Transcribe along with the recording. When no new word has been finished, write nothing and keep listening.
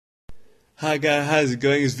Hi guys, how's it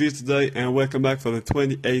going? It's Viv today, and welcome back for the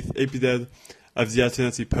 28th episode of the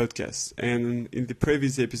Alternative Podcast. And in the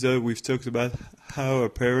previous episode, we've talked about how our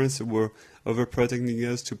parents were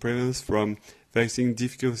overprotecting us to prevent us from facing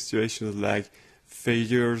difficult situations like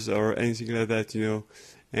failures or anything like that.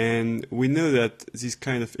 And we know that this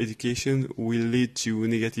kind of education will lead to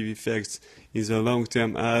negative effects in the long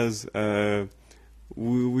term as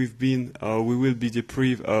we will be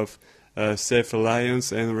deprived of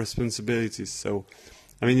self-reliance and responsibilities. So,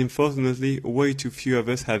 unfortunately, way too few of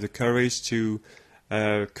us have the courage to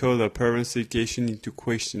call our parents' education into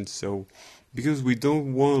question. So, because we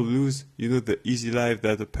don't want to lose, the easy life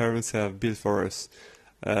that the parents have built for us.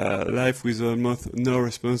 Life with almost no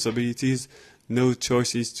responsibilities, no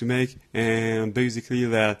choices to make, and basically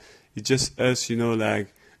that it's just us,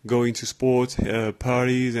 like going to sports,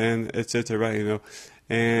 parties, and etc.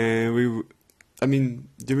 And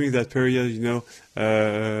during that period,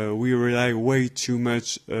 we rely way too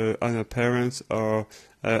much on our parents or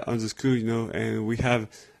on the school, and we have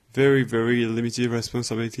very, very limited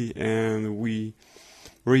responsibility, and we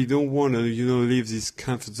really don't want to, leave this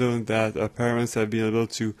comfort zone that our parents have been able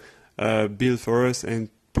to build for us and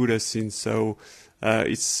put us in. So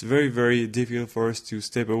it's very, very difficult for us to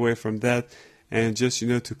step away from that and just,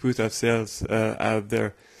 to put ourselves out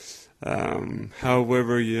there.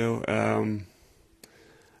 However,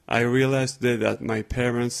 I realized today that my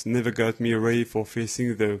parents never got me ready for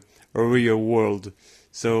facing the real world.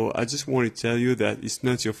 So I just want to tell you that it's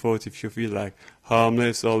not your fault if you feel like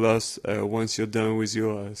harmless or lost once you're done with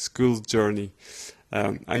your school journey.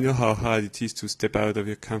 I know how hard it is to step out of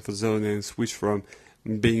your comfort zone and switch from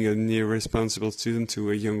being an irresponsible student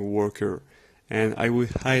to a young worker. And I would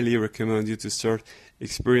highly recommend you to start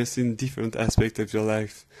experiencing different aspects of your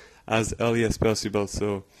life as early as possible.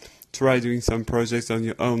 So try doing some projects on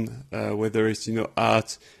your own, whether it's,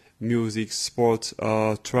 art, music, sport,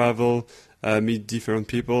 or travel, meet different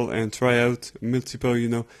people, and try out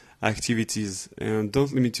multiple, activities. And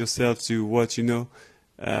don't limit yourself to what you know,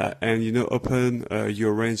 and, open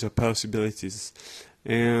your range of possibilities.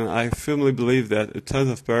 And I firmly believe that a ton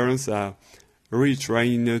of parents are really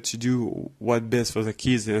trying, to do what's best for the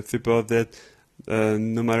kids and support that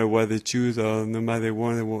no matter what they choose or no matter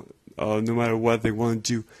what they want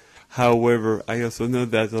to do. However, I also know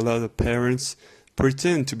that a lot of parents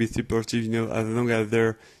pretend to be supportive, as long as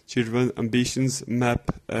their children's ambitions map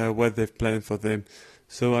what they've planned for them.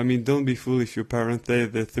 So, don't be fooled if your parents say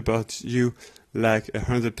they support you like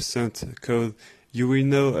 100%, because you will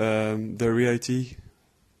know the reality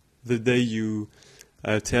the day you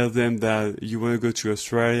tell them that you want to go to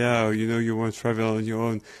Australia or, you want to travel on your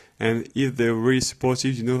own. And if they're really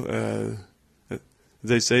supportive,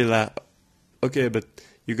 they say like, okay, but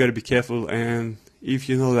you gotta be careful, and if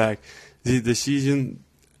the decision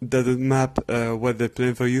doesn't map what they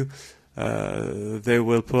plan for you, they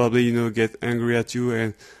will probably get angry at you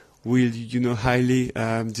and will highly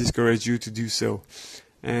discourage you to do so.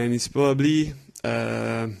 And it's probably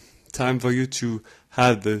time for you to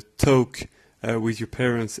have the talk with your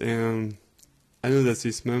parents. And I know that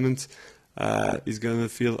this moment is gonna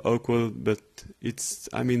feel awkward, but it's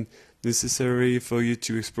necessary for you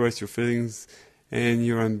to express your feelings and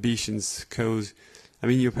your ambitions, because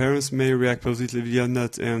your parents may react positively or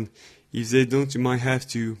not, and if they don't, you might have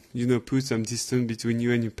to put some distance between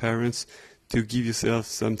you and your parents to give yourself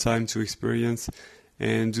some time to experience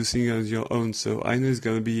and do things on your own. So I know it's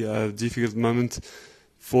going to be a difficult moment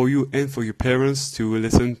for you and for your parents to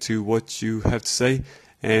listen to what you have to say,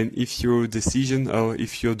 and if your decision or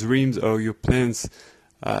if your dreams or your plans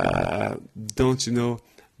don't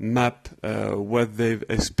map what they've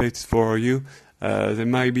expected for you, they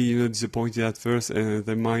might be disappointed at first, and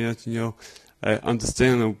they might not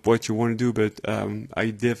understand what you want to do. But I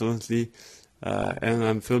definitely and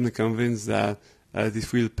I'm firmly convinced that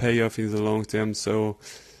this will pay off in the long term. So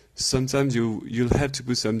sometimes you'll have to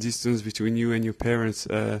put some distance between you and your parents.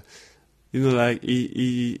 It might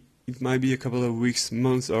be a couple of weeks,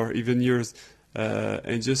 months, or even years,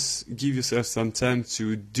 and just give yourself some time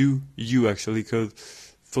to do you, actually, because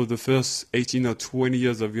for the first 18 or 20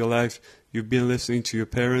 years of your life, you've been listening to your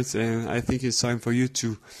parents, and I think it's time for you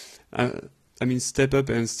to, step up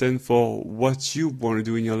and stand for what you want to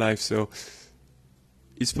do in your life. So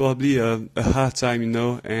it's probably a hard time,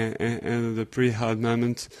 and a pretty hard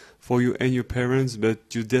moment for you and your parents,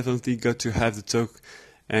 but you definitely got to have the talk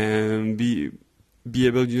and be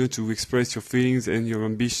able, to express your feelings and your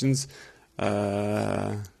ambitions.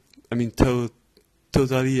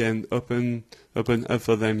 Totally and open up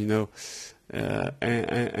for them,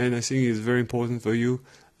 and I think it's very important for you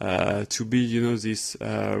to build, this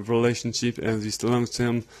relationship and this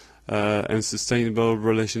long-term and sustainable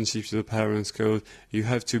relationship to the parents, code. You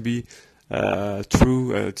have to be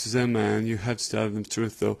true to them, and you have to tell them the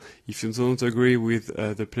truth. So if you don't agree with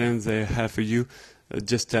the plans they have for you,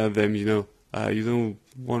 just tell them, you don't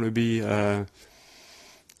want to be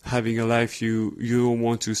having a life you don't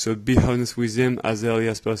want to. So be honest with them as early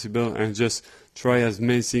as possible, and just try as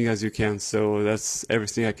many things as you can. So that's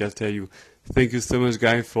everything I can tell you. Thank you so much,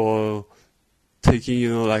 guys, for taking,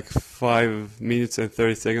 like 5 minutes and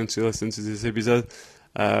 30 seconds to listen to this episode.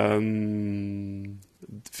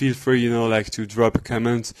 Feel free, to drop a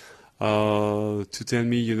comment, to tell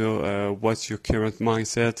me, what's your current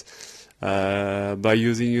mindset, by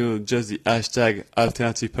using, just the hashtag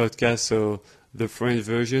Alternative Podcast, so the French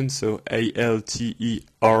version, so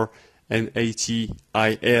ALTERNATIF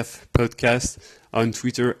podcast on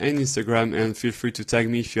Twitter and Instagram, and feel free to tag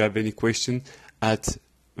me if you have any question at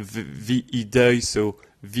VEDEUIL, so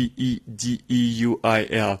VEDEUIL.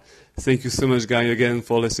 Thank you so much, guys, again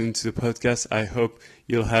for listening to the podcast. I hope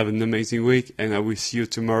you'll have an amazing week, and I will see you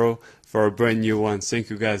tomorrow for a brand new one. Thank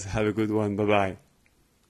you, guys. Have a good one. Bye-bye.